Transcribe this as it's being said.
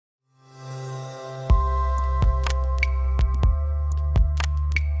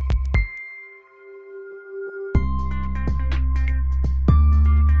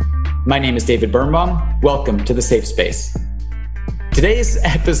My name is David Birnbaum. Welcome to the Safe Space. Today's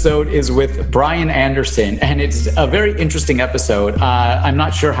episode is with Brian Anderson, and it's a very interesting episode. I'm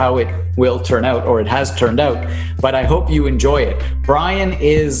not sure how it will turn out, or it has turned out, but I hope you enjoy it. Brian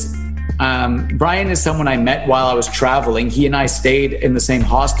is someone I met while I was traveling. He and I stayed in the same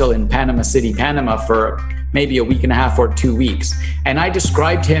hostel in Panama City, Panama for maybe a week and a half or 2 weeks. And I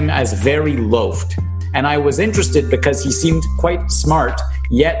described him as very loafed. And I was interested because he seemed quite smart,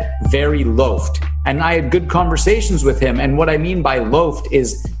 yet very loafed. And I had good conversations with him. And what I mean by loafed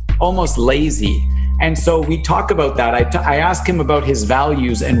is almost lazy. And so we talk about that. I ask him about his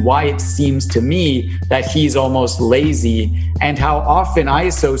values and why it seems to me that he's almost lazy, and how often I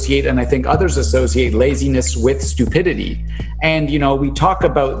associate, and I think others associate, laziness with stupidity. And, we talk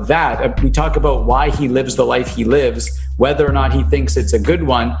about that. We talk about why he lives the life he lives, whether or not he thinks it's a good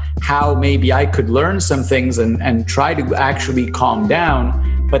one, how maybe I could learn some things and try to actually calm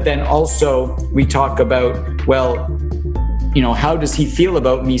down. But then also we talk about, how does he feel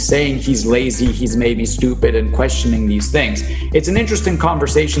about me saying he's lazy, he's maybe stupid, and questioning these things? It's an interesting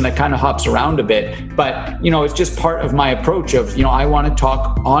conversation that kind of hops around a bit, but, it's just part of my approach of, I want to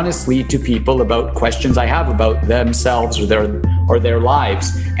talk honestly to people about questions I have about themselves or their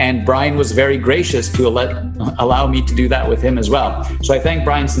lives. And Brian was very gracious to allow me to do that with him as well. So I thank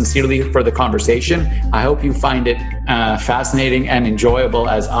Brian sincerely for the conversation. I hope you find it fascinating and enjoyable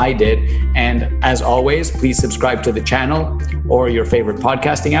as I did. And as always, please subscribe to the channel or your favorite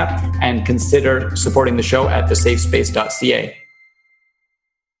podcasting app, and consider supporting the show at thesafespace.ca.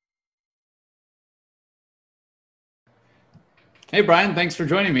 Hey, Brian, thanks for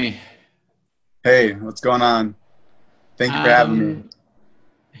joining me. Hey, what's going on? Thank you for having me.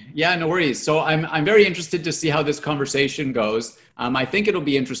 Yeah, no worries. So I'm very interested to see how this conversation goes. I think it'll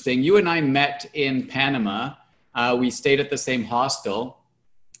be interesting. You and I met in Panama. We stayed at the same hostel.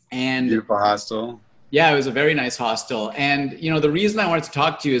 And beautiful hostel. Yeah, it was a very nice hostel. And, the reason I wanted to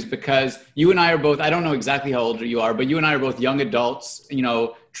talk to you is because you and I are both, I don't know exactly how old you are, but you and I are both young adults,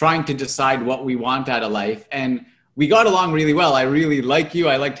 trying to decide what we want out of life. And we got along really well. I really like you.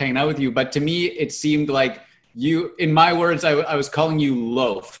 I liked hanging out with you. But to me, it seemed like you, in my words, I was calling you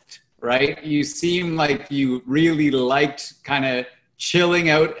loafed, right? You seem like you really liked kind of chilling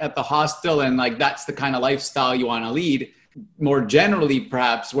out at the hostel, and like that's the kind of lifestyle you want to lead more generally,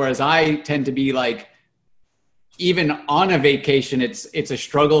 perhaps. Whereas I tend to be like, even on a vacation, it's a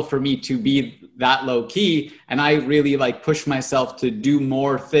struggle for me to be that low key. And I really push myself to do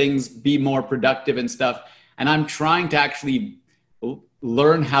more things, be more productive and stuff. And I'm trying to actually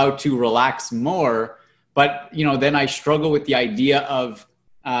learn how to relax more. But, then I struggle with the idea of,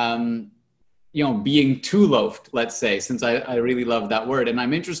 being too loafed, let's say, since I really love that word. And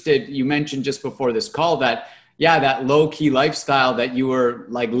I'm interested, you mentioned just before this call that, that low key lifestyle that you were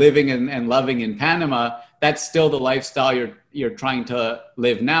living and loving in Panama, that's still the lifestyle you're trying to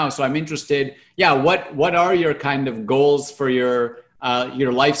live now. So I'm interested, what are your kind of goals for your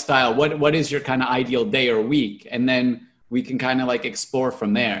lifestyle? What is your kind of ideal day or week? And then we can kind of explore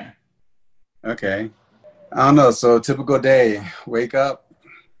from there. Okay. I don't know. So typical day, wake up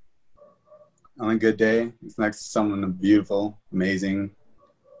on a good day. It's next to someone beautiful, amazing,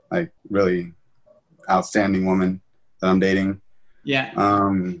 really outstanding woman that I'm dating. Yeah.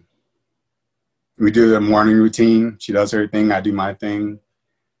 We do the morning routine. She does her thing. I do my thing.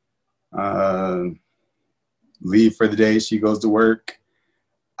 Leave for the day. She goes to work.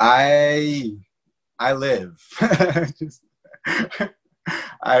 I live.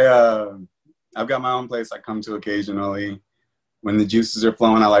 I've got my own place I come to occasionally. When the juices are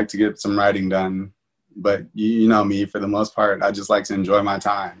flowing, I like to get some writing done. But you know me, for the most part, I just like to enjoy my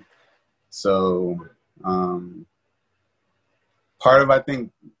time. So part of, I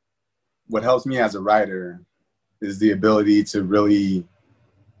think, what helps me as a writer is the ability to really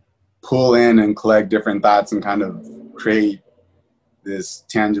pull in and collect different thoughts and kind of create this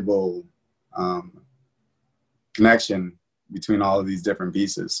tangible connection between all of these different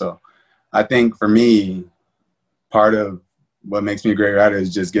pieces. So I think for me, part of what makes me a great writer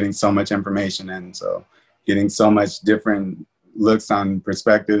is just getting so much information in. So getting so much different looks on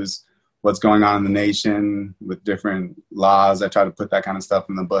perspectives, what's going on in the nation with different laws. I try to put that kind of stuff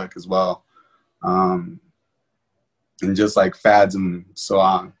in the book as well. And just fads and so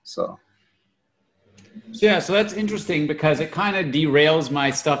on. So that's interesting because it kind of derails my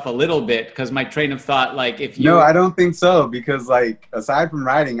stuff a little bit, because my train of thought, No, I don't think so, because aside from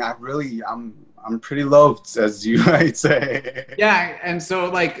writing, I'm pretty loafed, as you might say. Yeah. And so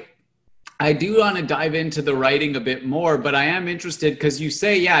I do want to dive into the writing a bit more, but I am interested because you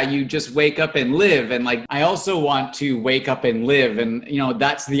say, yeah, you just wake up and live. And like, I also want to wake up and live. And, you know,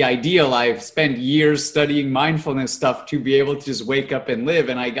 that's the ideal. I've spent years studying mindfulness stuff to be able to just wake up and live.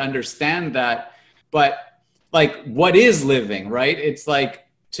 And I understand that. But like, what is living, right? It's like,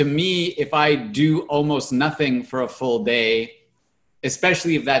 to me, if I do almost nothing for a full day,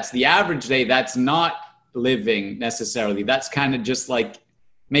 especially if that's the average day, that's not living necessarily. That's kind of just like,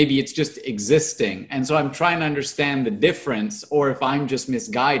 maybe it's just existing. And so I'm trying to understand the difference, or if I'm just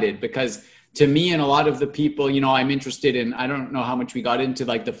misguided, because to me and a lot of the people, you know, I'm interested in, I don't know how much we got into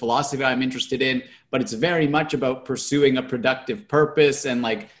like the philosophy I'm interested in, but it's very much about pursuing a productive purpose and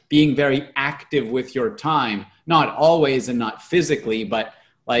like being very active with your time, not always and not physically, but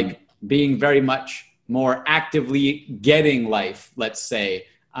like being very much more actively getting life, let's say,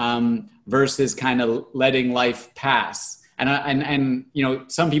 versus kind of letting life pass. And you know,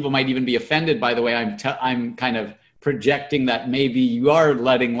 some people might even be offended by the way I'm kind of projecting that maybe you are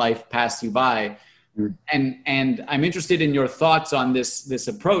letting life pass you by. And I'm interested in your thoughts on this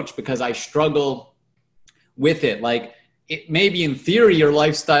approach, because I struggle with it. Like, it maybe in theory your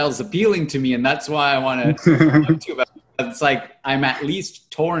lifestyle is appealing to me, and that's why I want to talk to you about it. It's like I'm at least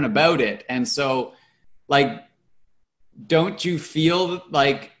torn about it. And so, like, don't you feel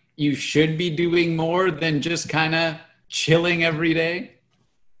like you should be doing more than just kind of chilling every day?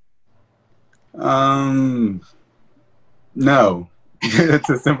 No.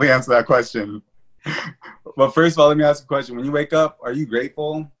 To simply answer that question. Well, first of all, let me ask a question. When you wake up, are you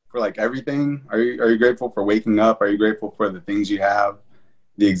grateful for like everything? Are you grateful for waking up? Are you grateful for the things you have,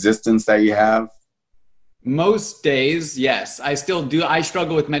 the existence that you have? Most days, yes. I still do. I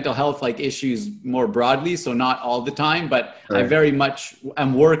struggle with mental health like issues more broadly, so not all the time, but right. I very much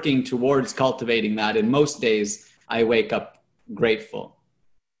am working towards cultivating that. And most days I wake up grateful.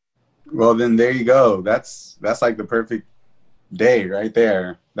 Well, then there you go. That's like the perfect day right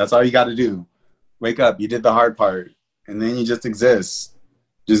there. That's all you got to do. Wake up. You did the hard part, and then you just exist.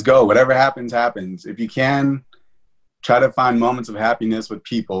 Just go. Whatever happens, happens. If you can, try to find moments of happiness with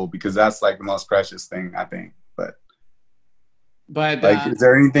people, because that's like the most precious thing, I think. But like, is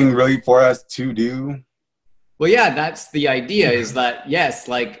there anything really for us to do? Well, yeah, that's the idea, is that, yes,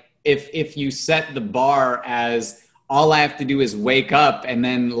 like if you set the bar as all I have to do is wake up and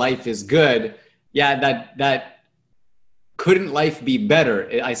then life is good. Yeah, that couldn't life be better,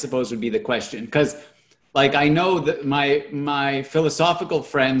 I suppose would be the question. Because like, I know that my philosophical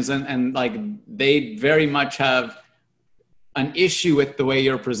friends and like, they very much have an issue with the way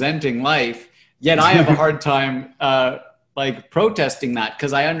you're presenting life, yet I have a hard time like protesting that,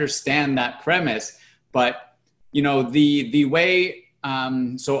 because I understand that premise. But you know, the way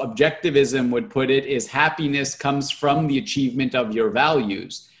so objectivism would put it is happiness comes from the achievement of your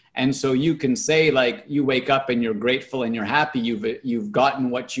values. And so you can say like, you wake up and you're grateful and you're happy, you've gotten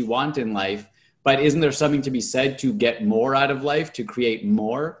what you want in life, but isn't there something to be said to get more out of life, to create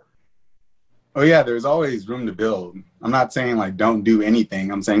more? Oh yeah, there's always room to build. I'm not saying like don't do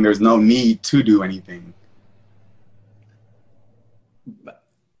anything. I'm saying there's no need to do anything.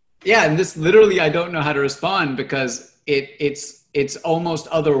 Yeah, and this literally, I don't know how to respond, because it's almost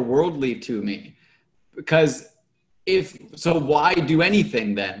otherworldly to me. Because so why do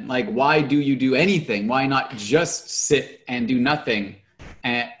anything then? Like, why do you do anything? Why not just sit and do nothing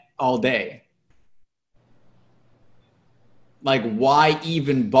all day? Like, why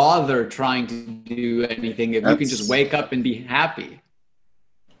even bother trying to do anything if you can just wake up and be happy?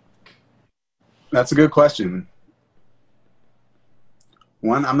 That's a good question.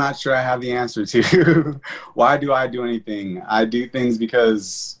 One, I'm not sure I have the answer to. Why do I do anything? I do things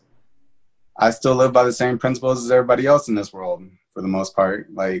because I still live by the same principles as everybody else in this world, for the most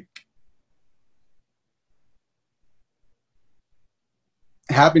part. Like,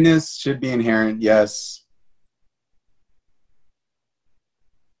 happiness should be inherent, yes.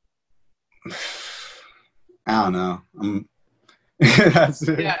 I don't know. That's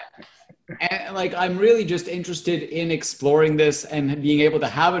it. Yeah. And like, I'm really just interested in exploring this and being able to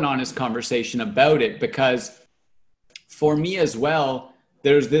have an honest conversation about it, because for me as well,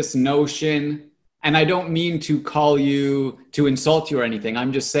 there's this notion, and I don't mean to call you, to insult you or anything.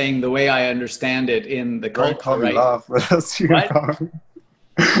 I'm just saying the way I understand it in the culture, call me right? Loaft. What else are you gonna call me?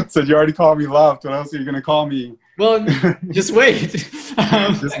 So you already called me Loaft. What else are you going to call me? Well, just wait.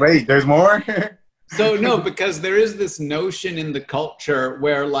 Just wait. There's more? So no, because there is this notion in the culture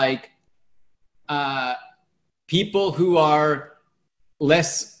where like people who are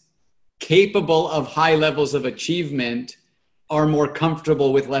less capable of high levels of achievement are more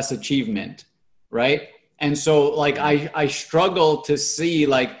comfortable with less achievement, right? And so like I struggle to see,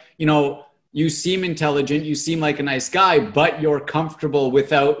 like, you know, you seem intelligent, you seem like a nice guy, but you're comfortable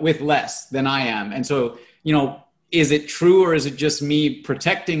with less than I am. And so, is it true, or is it just me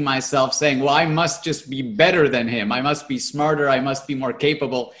protecting myself saying, well, I must just be better than him. I must be smarter. I must be more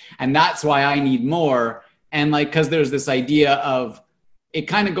capable. And that's why I need more. And like, cause there's this idea of, it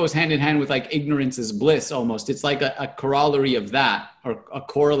kind of goes hand in hand with like ignorance is bliss almost. It's like a corollary of that, or a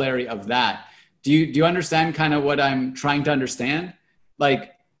corollary of that. Do you understand kind of what I'm trying to understand?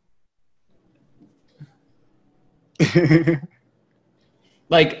 Like,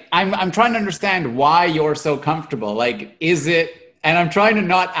 like I'm trying to understand why you're so comfortable. Like, is it, and I'm trying to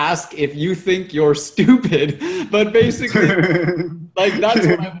not ask if you think you're stupid, but basically like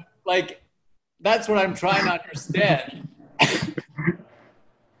that's what I'm trying to understand.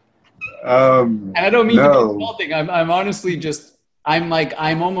 And I don't mean to be insulting. I'm honestly just,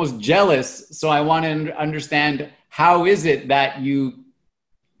 I'm almost jealous. So I want to understand, how is it that you,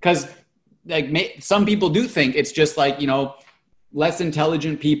 because like some people do think it's just like, less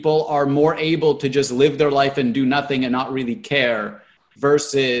intelligent people are more able to just live their life and do nothing and not really care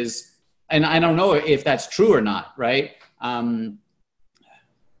versus, and I don't know if that's true or not, right?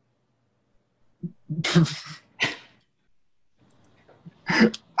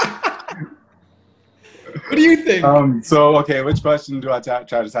 What do you think? So, okay, which question do I try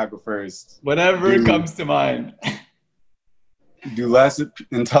to tackle first? Whatever comes to mind. Do less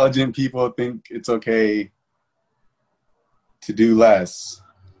intelligent people think it's okay to do less,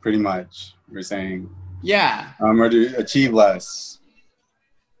 pretty much, we're saying? Yeah. Or to achieve less?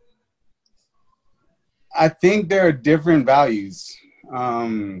 I think there are different values.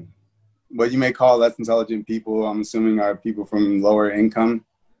 What you may call less intelligent people, I'm assuming, are people from lower income.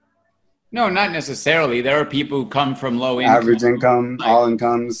 No, not necessarily. There are people who come from low income. Average income, like, all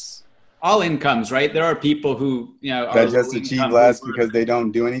incomes. All incomes, right? There are people who, that just achieve less because they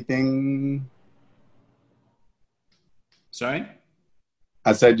don't do anything. Sorry?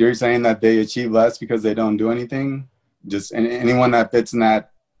 I said, you're saying that they achieve less because they don't do anything? Just anyone that fits in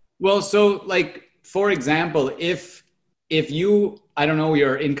that? Well, so like, for example, if you, I don't know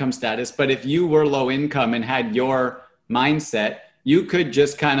your income status, but if you were low income and had your mindset, you could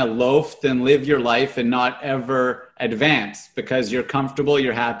just kind of loaf and live your life and not ever advance because you're comfortable,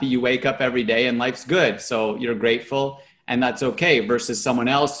 you're happy, you wake up every day and life's good. So you're grateful and that's okay, versus someone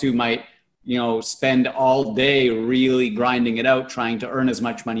else who might, spend all day really grinding it out, trying to earn as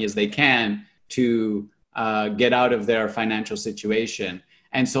much money as they can to get out of their financial situation.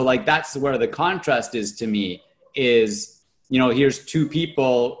 And so like, that's where the contrast is to me is, here's two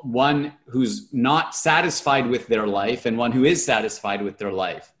people, one who's not satisfied with their life and one who is satisfied with their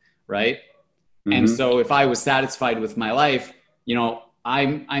life, right? Mm-hmm. And so if I was satisfied with my life,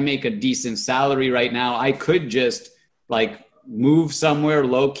 I make a decent salary right now. I could just like move somewhere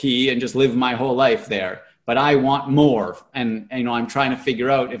low key and just live my whole life there. But I want more. And I'm trying to figure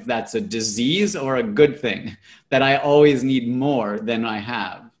out if that's a disease or a good thing, that I always need more than I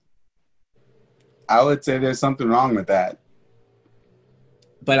have. I would say there's something wrong with that.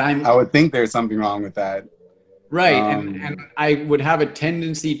 But I would think there's something wrong with that. Right. And I would have a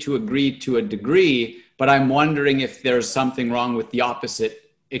tendency to agree to a degree, but I'm wondering if there's something wrong with the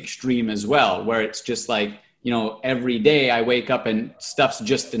opposite extreme as well, where it's just like, every day I wake up and stuff's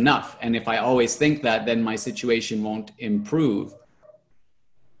just enough. And if I always think that, then my situation won't improve.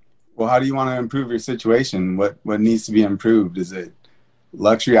 Well, how do you want to improve your situation? What needs to be improved? Is it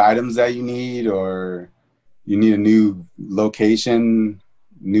luxury items that you need, or you need a new location,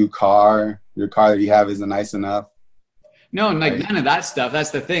 new car? Your car that you have isn't nice enough? No, like none of that stuff. That's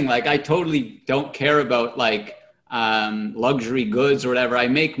the thing. Like, I totally don't care about like luxury goods or whatever. I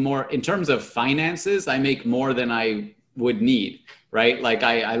make more in terms of finances. I make more than I would need, right? Like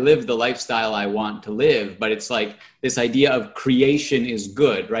I live the lifestyle I want to live, but it's like this idea of creation is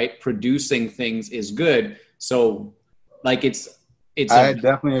good, right? Producing things is good. So like I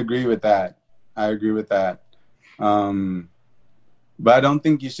definitely agree with that. I agree with that. But I don't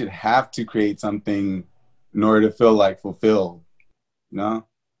think you should have to create something in order to feel like fulfilled,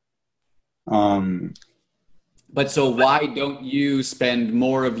 But so why don't you spend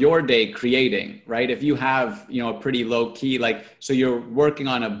more of your day creating, right? If you have, a pretty low key, like, so you're working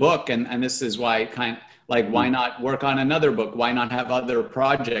on a book and this is why why not work on another book? Why not have other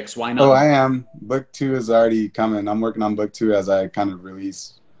projects? Why not? Oh, I am. Book 2 is already coming. I'm working on book 2 as I kind of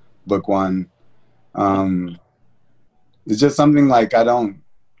release book 1. It's just something like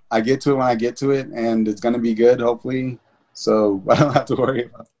I get to it when I get to it, and it's going to be good, hopefully. So I don't have to worry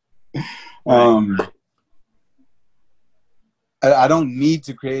about it. I don't need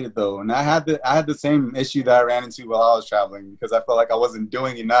to create it though. And I had the same issue that I ran into while I was traveling, because I felt like I wasn't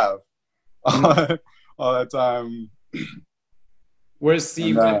doing enough. all that time. Whereas,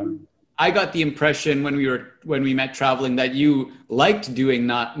 see, And I got the impression when we met traveling that you liked doing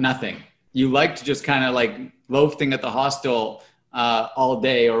nothing. You liked just kind of like loafing at the hostel all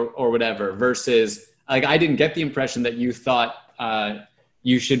day or whatever. Versus, like, I didn't get the impression that you thought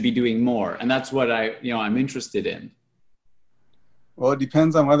you should be doing more, and that's what I'm interested in. well, it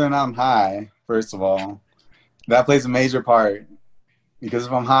depends on whether or not I'm high. First of all, that plays a major part. Because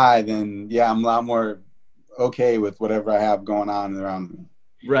if I'm high, then yeah, I'm a lot more okay with whatever I have going on around me.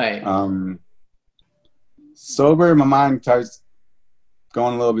 Right. Sober, my mind starts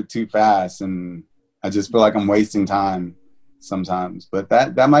going a little bit too fast, and I just feel like I'm wasting time sometimes. But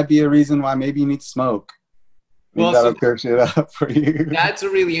that might be a reason why maybe you need to smoke. Maybe Well, that'll so clear shit up for you. that's a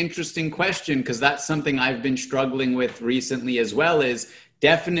really interesting question, because that's something I've been struggling with recently as well. Is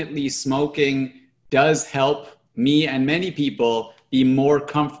definitely smoking does help me and many people be more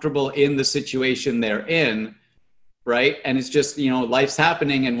comfortable in the situation they're in, right? And it's just, life's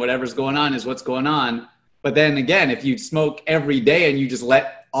happening and whatever's going on is what's going on. But then again, if you smoke every day and you just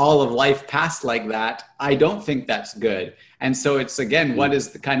let all of life pass like that, I don't think that's good. And so it's, again, what is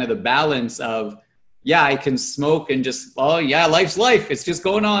the kind of the balance of, yeah, I can smoke and just, oh yeah, life's life, it's just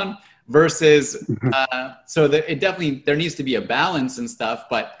going on, versus so that it definitely, there needs to be a balance and stuff.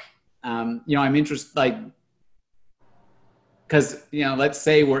 But I'm interested, like, because let's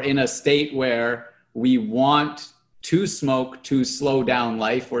say we're in a state where we want to smoke to slow down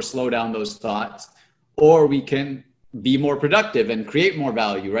life or slow down those thoughts, or we can be more productive and create more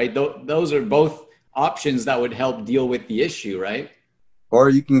value, right? Those are both options that would help deal with the issue, right? Or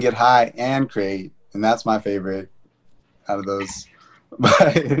you can get high and create, and that's my favorite out of those.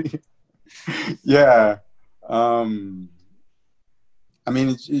 But yeah, I mean,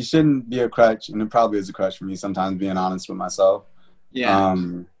 it shouldn't be a crutch, and it probably is a crutch for me sometimes, being honest with myself. Yeah.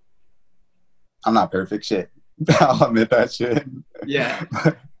 I'm not perfect, shit. I'll admit that shit. Yeah.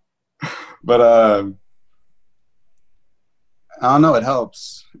 But I don't know, it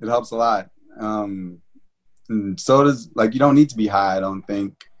helps. It helps a lot. And so does, like, you don't need to be high, I don't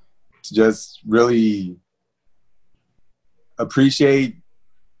think, to just really appreciate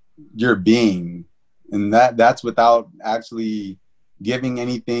your being. And that's without actually giving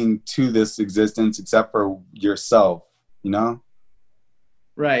anything to this existence except for yourself,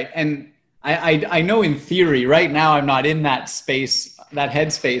 Right. And I know in theory, right now I'm not in that space, that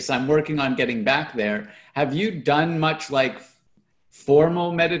headspace. I'm working on getting back there. Have you done much like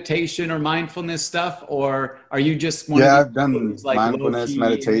formal meditation or mindfulness stuff, or are you just one of I've done those, like, mindfulness, low-key?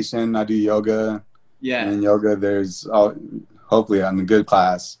 meditation. I do yoga. Yeah. And in yoga, there's hopefully on a good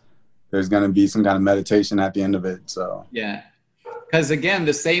class, there's going to be some kind of meditation at the end of it. So yeah. Because again,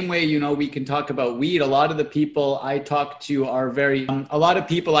 the same way, we can talk about weed. A lot of the people I talk to are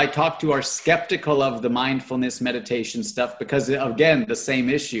skeptical of the mindfulness meditation stuff, because, again, the same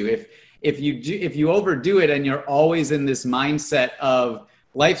issue. If you overdo it and you're always in this mindset of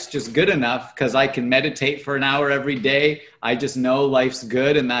life's just good enough because I can meditate for an hour every day, I just know life's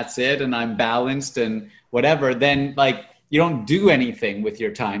good and that's it, and I'm balanced and whatever, then, like, you don't do anything with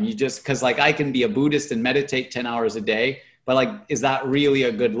your time. You just, because, like, I can be a Buddhist and meditate 10 hours a day, but, like, is that really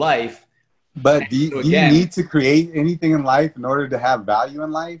a good life? But do you need to create anything in life in order to have value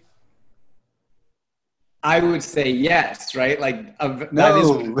in life? I would say yes, right? Like,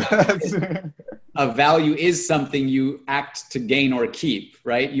 No. a value is something you act to gain or keep,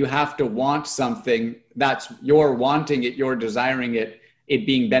 right? You have to want something. That's, you're wanting it, you're desiring it, it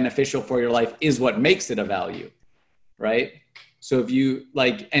being beneficial for your life is what makes it a value, right? So if you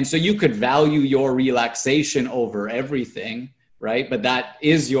and so you could value your relaxation over everything, right? But that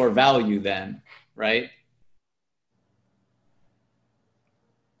is your value then, right?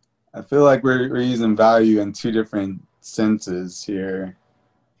 I feel like we're using value in two different senses here.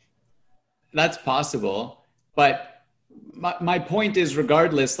 That's possible. But my point is,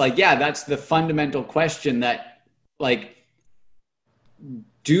 regardless, that's the fundamental question, that, like,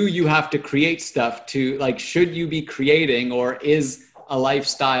 do you have to create stuff to, like, should you be creating, or is a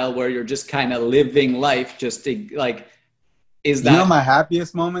lifestyle where you're just kind of living life just to, like, is that... my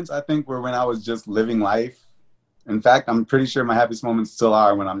happiest moments, I think, were when I was just living life. In fact, I'm pretty sure my happiest moments still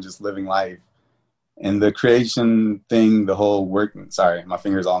are when I'm just living life. And the creation thing, the whole working, sorry, my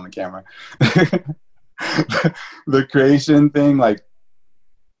finger's all on the camera. The creation thing, like,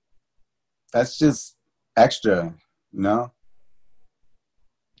 that's just extra,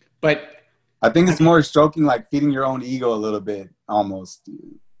 But I think it's more stroking, like feeding your own ego a little bit, almost.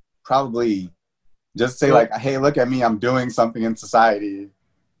 Probably just say, like, hey, look at me, I'm doing something in society.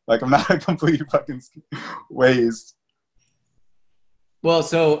 Like, I'm not a complete fucking waste. Well,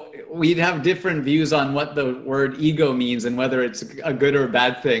 so we'd have different views on what the word ego means and whether it's a good or a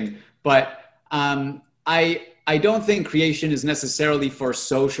bad thing. But I don't think creation is necessarily for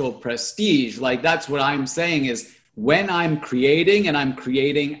social prestige. Like that's what I'm saying is when I'm creating and I'm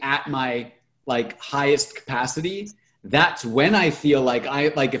creating at my like highest capacity, that's when I feel like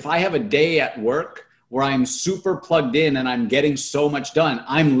if I have a day at work where I'm super plugged in and I'm getting so much done,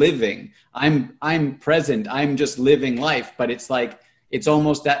 I'm living, I'm present, I'm just living life. But it's like it's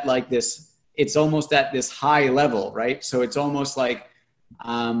almost at like this, it's almost at this high level, right? So it's almost like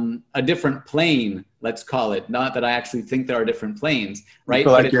a different plane, let's call it. Not that I actually think there are different planes, You right?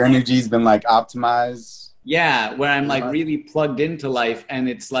 feel But like it's your like, energy's been like optimized yeah, where I'm pretty like much? really plugged into life. And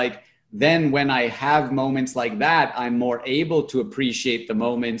it's like, then when I have moments like that, I'm more able to appreciate the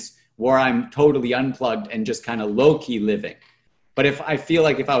moments where I'm totally unplugged and just kind of low key living. But if I feel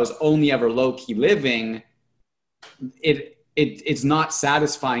like if I was only ever low key living, it's not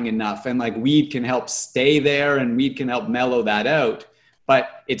satisfying enough. And like weed can help stay there and weed can help mellow that out. But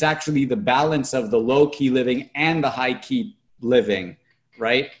it's actually the balance of the low key living and the high key living,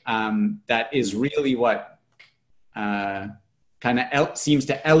 right? That is really what kind of seems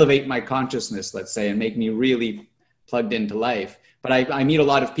to elevate my consciousness, let's say, and make me really plugged into life. But I meet a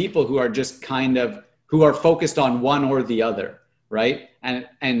lot of people who are just kind of who are focused on one or the other, right?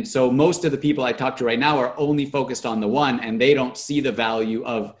 And so most of the people I talk to right now are only focused on the one, and they don't see the value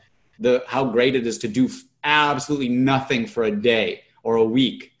of the how great it is to do absolutely nothing for a day or a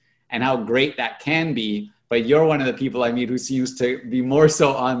week, and how great that can be. But you're one of the people I meet who seems to be more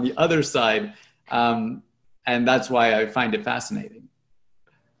so on the other side. And that's why I find it fascinating.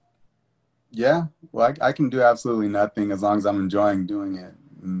 Yeah, well, I can do absolutely nothing as long as I'm enjoying doing it.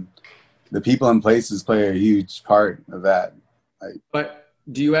 And the people and places play a huge part of that. Like, But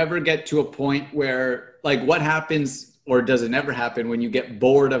do you ever get to a point where, like, what happens, or does it never happen when you get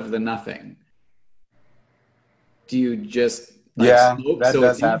bored of the nothing? Do you just like yeah, smoke that so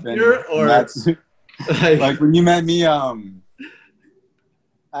it's does happen. easier, And or that's like, like when you met me, I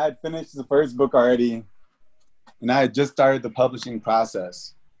had finished the first book already and I had just started the publishing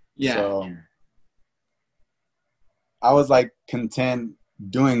process. yeah, So I was like content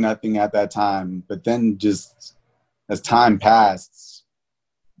doing nothing at that time. But then just as time passed,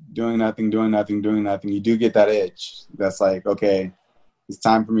 doing nothing, you do get that itch. That's like, okay, it's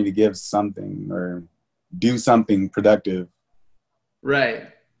time for me to give something or do something productive. right?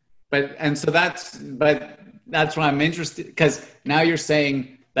 But that's why I'm interested because now you're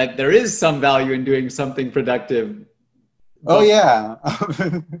saying that there is some value in doing something productive, Oh but yeah.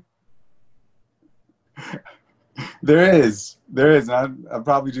 There is. I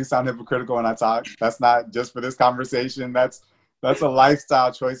probably do sound hypocritical when I talk. That's not just for this conversation. That's a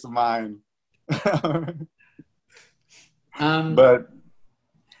lifestyle choice of mine. um, But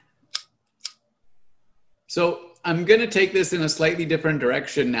so I'm going to take this in a slightly different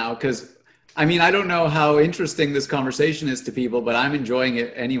direction now because I mean, I don't know how interesting this conversation is to people, but I'm enjoying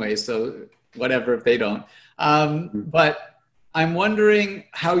it anyway. So whatever if they don't. But I'm wondering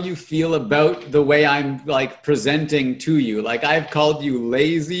how you feel about the way I'm like presenting to you. Like I've called you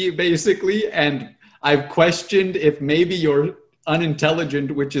lazy basically, and I've questioned if maybe you're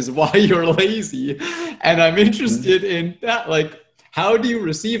unintelligent, which is why you're lazy. And I'm interested in that. Like, how do you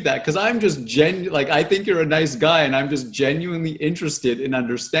receive that? Because I'm just like I think you're a nice guy, and I'm just genuinely interested in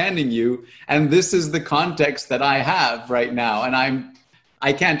understanding you. And this is the context that I have right now, and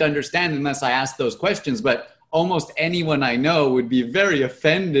I can't understand unless I ask those questions. But almost anyone I know would be very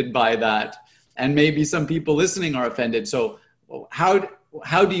offended by that, and maybe some people listening are offended. So how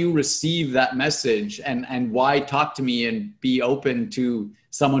do you receive that message, and why talk to me and be open to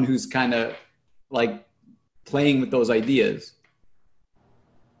someone who's kind of like playing with those ideas?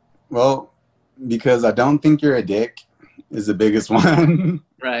 well, because I don't think you're a dick is the biggest one.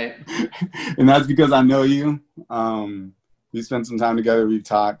 Right. And that's because I know you. We spent some time together, we've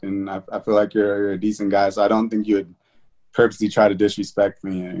talked, and I feel like you're a decent guy. So I don't think you would purposely try to disrespect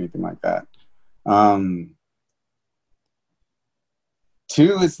me or anything like that.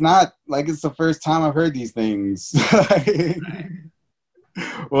 Two, it's not like it's the first time I've heard these things.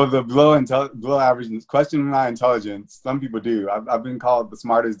 Well, the below average, questioning my intelligence. Some people do. I've been called the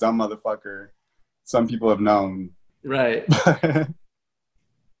smartest dumb motherfucker. Some people have known. Right.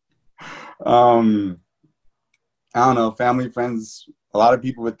 I don't know. Family, friends, a lot of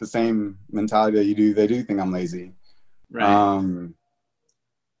people with the same mentality that you do, they do think I'm lazy. Right.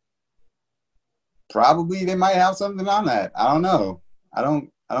 Probably they might have something on that. I don't know. I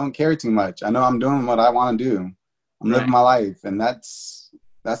don't care too much. I know I'm doing what I want to do. I'm living my life, and that's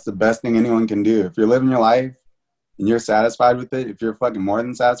the best thing anyone can do. If you're living your life and you're satisfied with it, if you're fucking more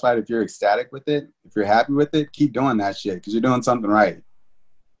than satisfied, if you're ecstatic with it, if you're happy with it, keep doing that shit because you're doing something right.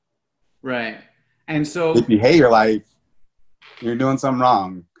 Right. And so if you hate your life, you're doing something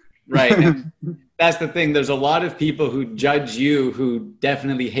wrong. Right. And that's the thing. There's a lot of people who judge you who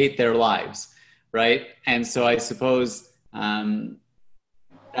definitely hate their lives. Right. And so I suppose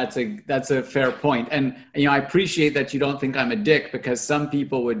that's a fair point. And, I appreciate that you don't think I'm a dick, because some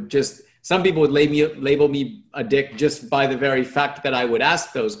people would label me a dick just by the very fact that I would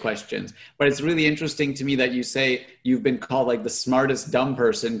ask those questions. But it's really interesting to me that you say you've been called like the smartest dumb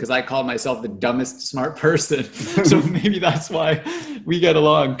person, because I call myself the dumbest smart person. So maybe that's why we get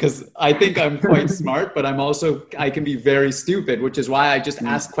along, because I think I'm quite smart, but I can be very stupid, which is why I just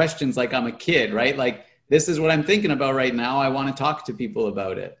ask questions like I'm a kid, right? Like, this is what I'm thinking about right now. I want to talk to people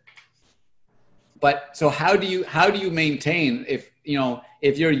about it. But so how do you maintain if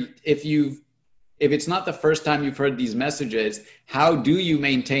it's not the first time you've heard these messages, how do you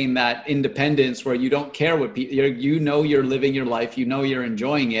maintain that independence where you don't care what people, you're living your life, you're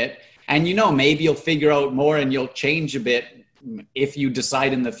enjoying it, and maybe you'll figure out more and you'll change a bit if you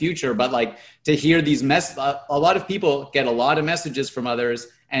decide in the future. But like, to hear these a lot of people get a lot of messages from others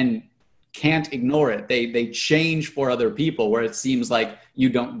and can't ignore it. They change for other people, where it seems like you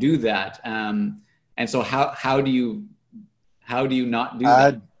don't do that. And so how do you not do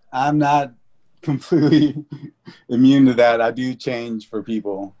that? I'm not completely immune to that. I do change for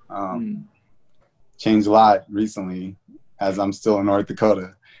people. Changed a lot recently, as I'm still in North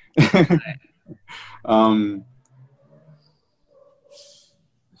Dakota.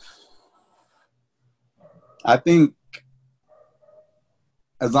 I think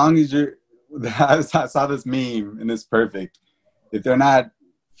as long as I saw this meme and it's perfect. If they're not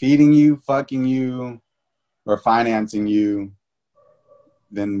feeding you, fucking you, or financing you,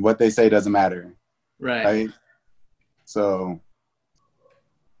 then what they say doesn't matter. Right? So.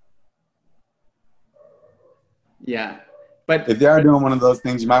 Yeah. But if they are doing one of those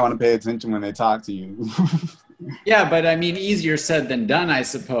things, you might want to pay attention when they talk to you. Yeah, but I mean, easier said than done, I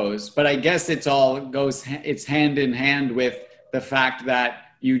suppose. But I guess it's hand in hand with the fact that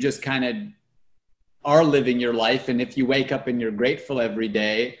you just kind of are living your life. And if you wake up and you're grateful every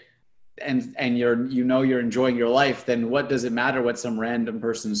day and you're enjoying your life, then what does it matter what some random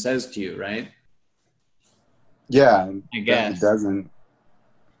person says to you, right? Yeah, I guess it doesn't.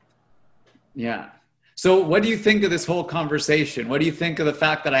 Yeah. So what do you think of this whole conversation? What do you think of the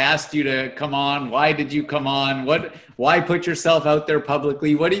fact that I asked you to come on? Why did you come on? Why put yourself out there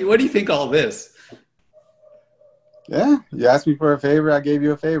publicly? What do you think of all this? Yeah, you asked me for a favor, I gave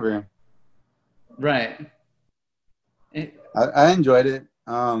you a favor. Right. I enjoyed it.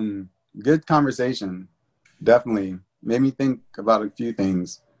 Good conversation. Definitely made me think about a few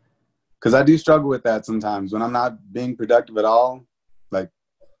things. Because I do struggle with that sometimes. When I'm not being productive at all,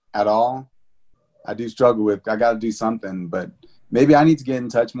 I do struggle with, I got to do something. But maybe I need to get in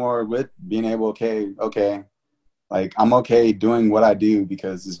touch more with being able, okay, like I'm okay doing what I do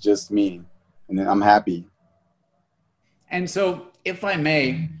because it's just me. And then I'm happy. And so, if I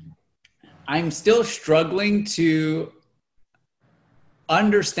may, I'm still struggling to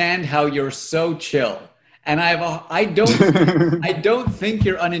understand how you're so chill. And I don't think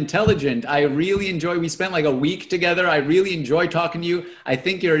you're unintelligent. I really enjoy, we spent like a week together. I really enjoy talking to you. I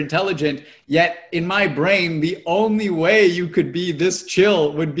think you're intelligent. Yet in my brain, the only way you could be this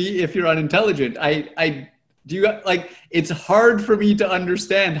chill would be if you're unintelligent. It's hard for me to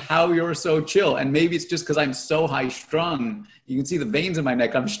understand how you're so chill. And maybe it's just because I'm so high strung. You can see the veins in my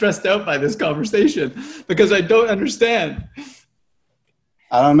neck. I'm stressed out by this conversation because I don't understand.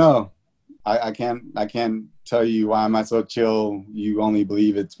 I don't know. I can't tell you why am I so chill. You only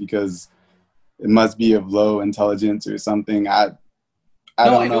believe it's because it must be of low intelligence or something. I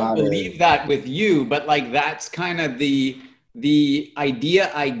don't believe that with you, but like that's kind of the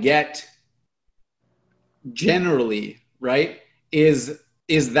idea I get generally, right? Is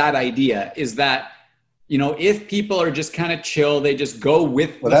that idea is that, if people are just kind of chill, they just go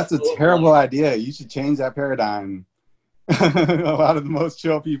with. Well, that's a terrible idea. You should change that paradigm. A lot of the most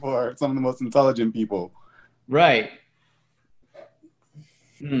chill people are some of the most intelligent people. Right.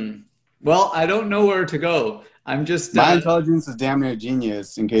 Well, I don't know where to go. I'm just... My intelligence is damn near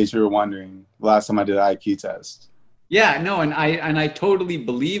genius, in case you were wondering. Last time I did an IQ test. Yeah, no, and I totally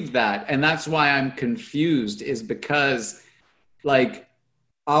believe that. And that's why I'm confused, is because, like,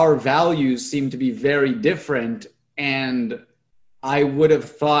 our values seem to be very different. And I would have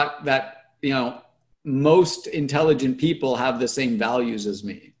thought that, most intelligent people have the same values as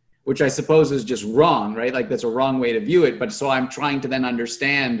me, which I suppose is just wrong, right? Like that's a wrong way to view it. But so I'm trying to then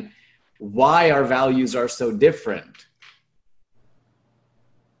understand why our values are so different.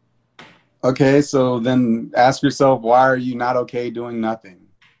 Okay, so then ask yourself, why are you not okay doing nothing?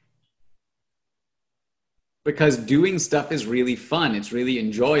 Because doing stuff is really fun. It's really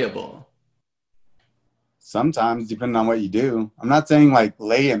enjoyable. Sometimes, depending on what you do. I'm not saying like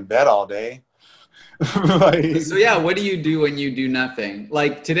lay in bed all day. So yeah, what do you do when you do nothing?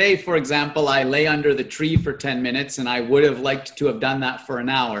 Like today, for example, I lay under the tree for 10 minutes and I would have liked to have done that for an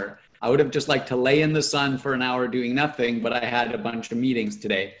hour. I would have just liked to lay in the sun for an hour doing nothing, but I had a bunch of meetings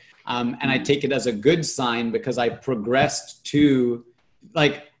today. And I take it as a good sign because I progressed to,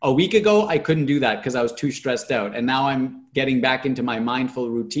 like a week ago, I couldn't do that because I was too stressed out. And now I'm getting back into my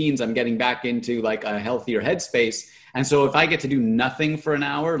mindful routines. I'm getting back into like a healthier headspace. And so if I get to do nothing for an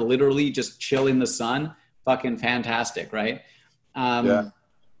hour, literally just chill in the sun, fucking fantastic, right? Yeah.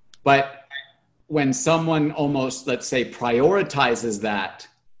 But when someone almost, let's say, prioritizes that,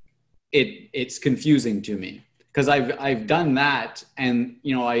 it's confusing to me because I've done that, and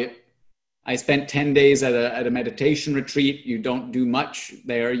you know I spent 10 days at a meditation retreat. You don't do much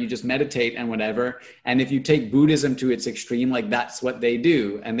there. You just meditate and whatever. And if you take Buddhism to its extreme, like that's what they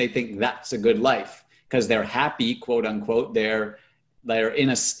do. And they think that's a good life because they're happy, quote unquote. They're in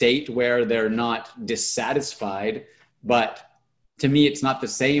a state where they're not dissatisfied. But to me, it's not the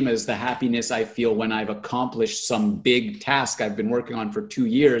same as the happiness I feel when I've accomplished some big task I've been working on for 2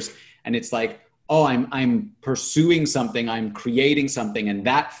 years. And it's like, oh, I'm pursuing something, I'm creating something. And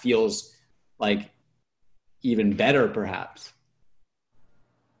that feels like even better, perhaps.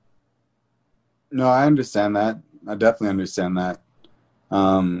 No, I understand that. I definitely understand that.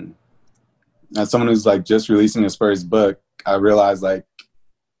 As someone who's like just releasing his first book, I realize like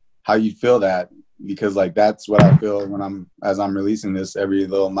how you feel that, because like that's what I feel when as I'm releasing this. Every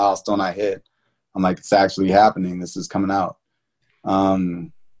little milestone I hit, I'm like, it's actually happening. This is coming out.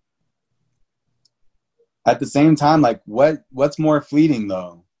 At the same time, like what's more fleeting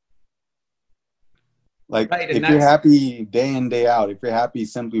though? Like right, if you're happy day in, day out, if you're happy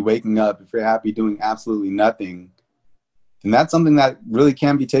simply waking up, if you're happy doing absolutely nothing, then that's something that really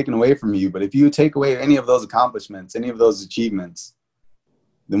can't be taken away from you. But if you take away any of those accomplishments, any of those achievements,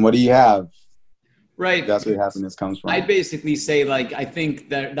 then what do you have? Right. That's where happiness comes from. I'd basically say, like, I think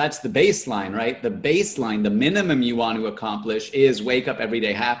that's the baseline, right? The baseline, the minimum you want to accomplish is wake up every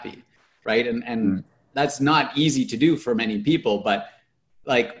day happy, right? And that's not easy to do for many people, but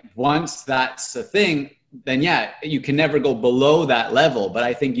like once that's a thing, then yeah, you can never go below that level, but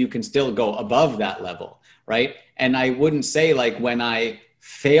I think you can still go above that level, right? And I wouldn't say like when I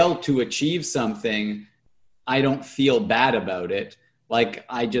fail to achieve something, I don't feel bad about it. Like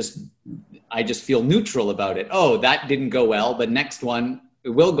I just feel neutral about it. Oh, that didn't go well, but next one, it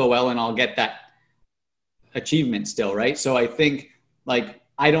will go well and I'll get that achievement still, right? So I think like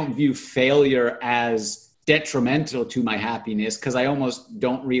I don't view failure as detrimental to my happiness because I almost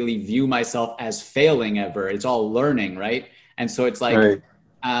don't really view myself as failing ever. It's all learning, right? And so it's like, right.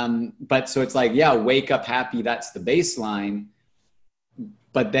 But so it's like, yeah, wake up happy. That's the baseline.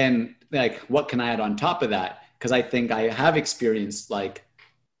 But then like, what can I add on top of that? Because I think I have experienced like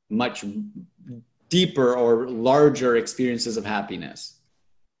much deeper or larger experiences of happiness.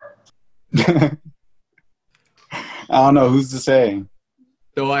 I don't know who's to say.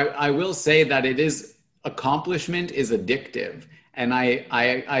 So I will say that accomplishment is addictive. And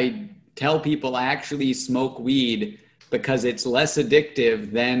I tell people I actually smoke weed because it's less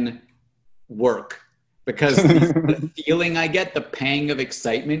addictive than work. Because the feeling I get, the pang of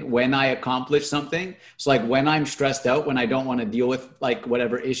excitement when I accomplish something. So like when I'm stressed out, when I don't want to deal with like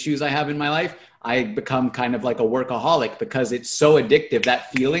whatever issues I have in my life, I become kind of like a workaholic because it's so addictive,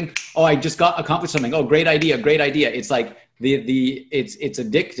 that feeling. Oh, I just accomplished something. Oh, great idea. It's like it's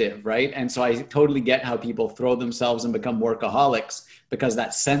addictive, right? And so I totally get how people throw themselves and become workaholics because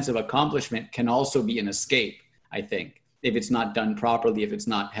that sense of accomplishment can also be an escape, I think, if it's not done properly, if it's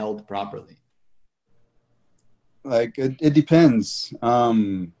not held properly. Like it depends.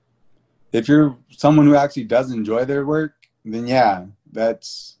 If you're someone who actually does enjoy their work, then yeah,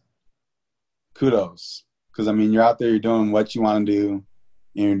 that's kudos. Because I mean, you're out there, you're doing what you want to do,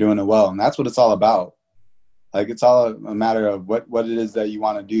 and you're doing it well, and that's what it's all about. Like it's all a matter of what it is that you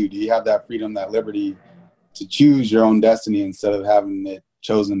want to do. Do you have that freedom, that liberty to choose your own destiny instead of having it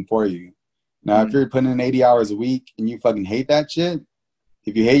chosen for you? Now, if you're putting in 80 hours a week and you fucking hate that shit,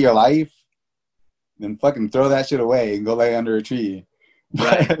 if you hate your life, then fucking throw that shit away and go lay under a tree.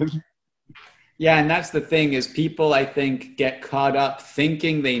 Right. Yeah, and that's the thing is people, I think, get caught up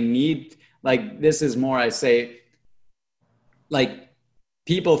thinking they need, like, this is more, I say, like,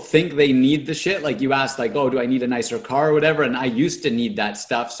 people think they need the shit. Like you asked, like, oh, do I need a nicer car or whatever? And I used to need that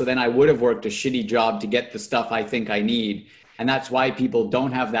stuff. So then I would have worked a shitty job to get the stuff I think I need. And that's why people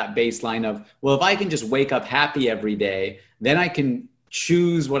don't have that baseline of, well, if I can just wake up happy every day, then I can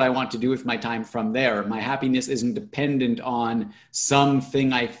choose what I want to do with my time from there. My happiness isn't dependent on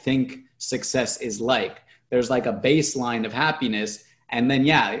something I think success is like. There's like a baseline of happiness. And then,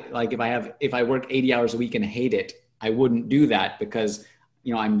 yeah, like if I work 80 hours a week and hate it, I wouldn't do that because,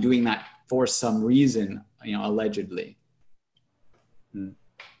 you know, I'm doing that for some reason, you know, allegedly.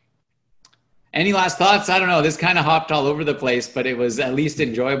 Any last thoughts? I don't know. This kind of hopped all over the place, but it was at least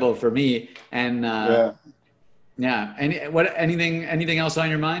enjoyable for me. And yeah. Anything else on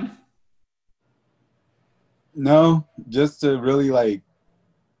your mind? No, just to really like,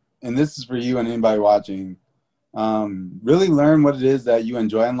 and this is for you and anybody watching, really learn what it is that you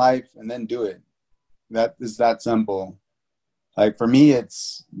enjoy in life and then do it. That is that simple. Like for me,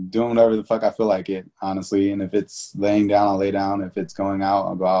 it's doing whatever the fuck I feel like it, honestly. And if it's laying down, I'll lay down. If it's going out,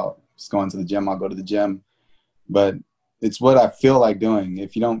 I'll go out. If it's going to the gym, I'll go to the gym. But it's what I feel like doing.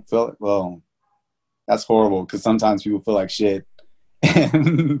 If you don't feel it, well, that's horrible because sometimes people feel like shit.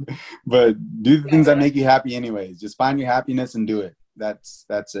 But do the things that make you happy anyways. Just find your happiness and do it. That's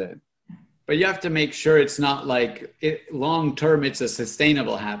it. But you have to make sure it's not like long term, it's a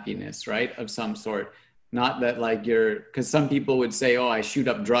sustainable happiness, right? Of some sort. Not that like because some people would say, oh, I shoot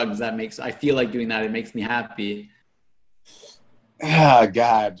up drugs. I feel like doing that. It makes me happy. Ah,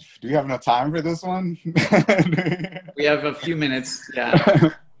 God. Do you have enough time for this one? We have a few minutes. Yeah.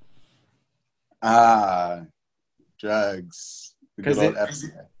 Drugs. Because like,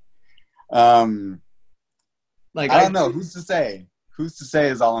 I don't know. Who's to say? Who's to say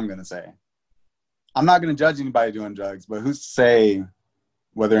is all I'm going to say. I'm not going to judge anybody doing drugs, but who's to say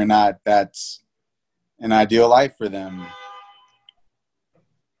whether or not that's an ideal life for them?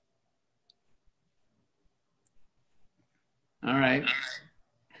 All right.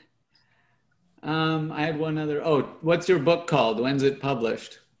 I had one other. Oh, what's your book called? When's it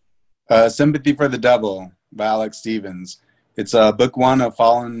published? Sympathy for the Devil by Alex Stevens. It's book 1 of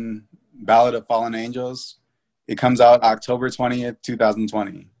Ballad of Fallen Angels. It comes out October 20th,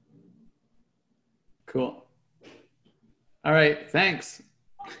 2020. Cool. All right. Thanks.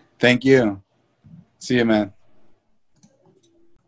 Thank you. See you, man.